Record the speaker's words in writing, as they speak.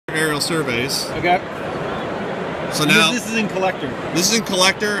surveys. Okay. So now this is in collector. This is in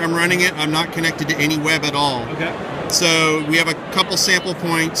collector. I'm running it. I'm not connected to any web at all. Okay. So we have a couple sample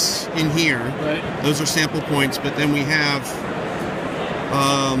points in here. Right. Those are sample points, but then we have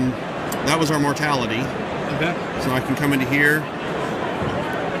that was our mortality. Okay. So I can come into here,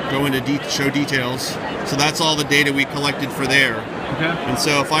 go into show details. So that's all the data we collected for there. Okay. And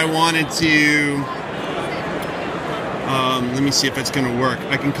so if I wanted to, let me see if it's going to work.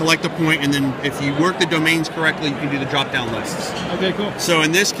 I can collect a point, and then if you work the domains correctly, you can do the drop-down lists. Okay, cool. So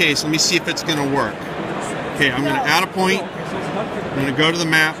in this case, let me see if it's going to work. Okay, I'm going to add a point. I'm going to go to the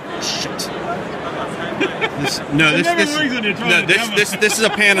map. Shit. This is a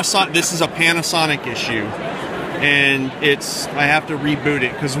Panasonic. This is a Panasonic issue, and I have to reboot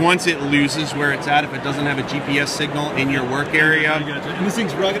it because once it loses where it's at, if it doesn't have a GPS signal in your work area. And this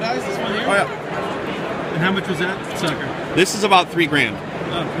thing's ruggedized. This one here. Oh yeah. And how much was that sucker? This is about $3 grand.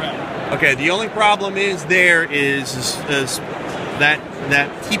 Oh crap. Okay. The only problem is that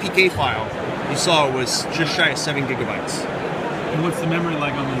TPK file you saw was just shy of 7 gigabytes. And what's the memory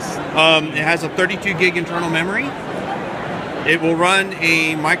like on this? It has a 32 gig internal memory. It will run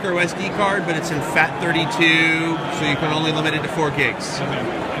a micro SD card, but it's in FAT32, so you can only limit it to 4 gigs.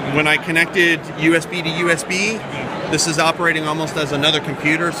 Okay. When I connected USB to USB, this is operating almost as another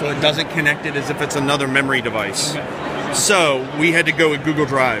computer, so it doesn't connect it as if it's another memory device. So we had to go with Google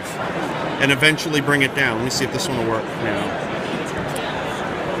Drive and eventually bring it down. Let me see if this one will work now.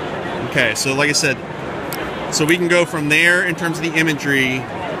 Okay, so like I said, so we can go from there in terms of the imagery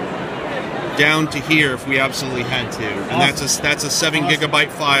down to here if we absolutely had to, and that's a 7 gigabyte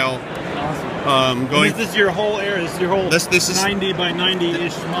file. Awesome. Going. This is your whole area. This is your whole. This is 90 by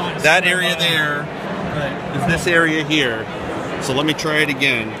 90-ish. That area there is this area here. So let me try it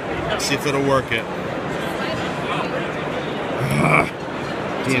again. See if it'll work it.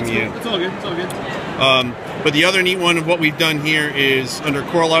 Damn you. It's all good. It's all good. But the other neat one of what we've done here is under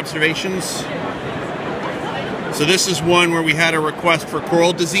coral observations. So this is one where we had a request for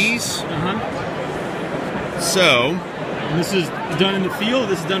coral disease. So and this is done in the field.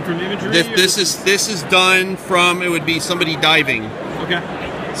 This is done from imagery. This is done from, it would be somebody diving. Okay.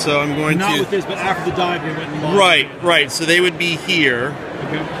 So I'm going Not to with this, but after the dive, you went and logged. Right. So they would be here.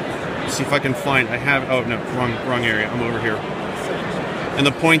 Okay. Let's see if I can find. I have. Oh no, wrong area. I'm over here. And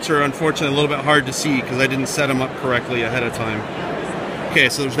the points are unfortunately a little bit hard to see because I didn't set them up correctly ahead of time. Okay,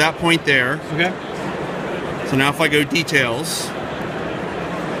 so there's that point there. Okay. So now if I go details,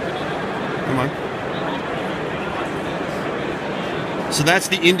 come on. So that's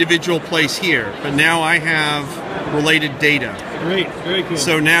the individual place here, but now I have related data. Great, very cool.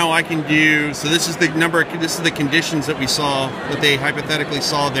 So now I can do, so this is the number, this is the conditions that we saw, that they hypothetically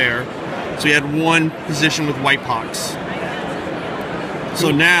saw there. So we had one position with white pox. So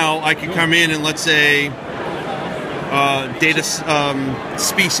now I can come in and let's say data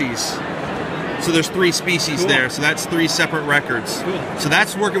species. So there's 3 species there, so that's 3 separate records. Cool. So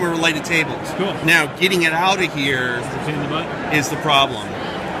that's working with related tables. Cool. Now getting it out of here is the problem.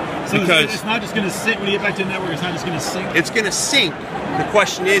 So because it's not just going to sync when you get back to the network. It's not just going to sync. It's going to sync. The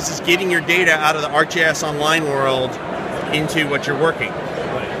question is getting your data out of the ArcGIS Online world into what you're working.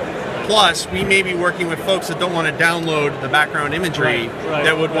 Plus, we may be working with folks that don't want to download the background imagery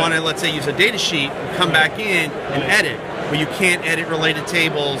that would want to, let's say, use a data sheet, come back in and edit. But you can't edit related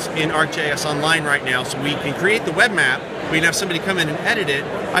tables in ArcGIS Online right now, so we can create the web map. We can have somebody come in and edit it.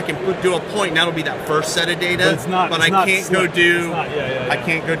 I can do a point, and that'll be that first set of data. But I can't go do. I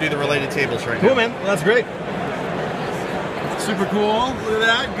can't go do the related tables right now. Cool, man. Well, that's great. Super cool. Look at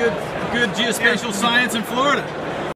that. Good geospatial science in Florida.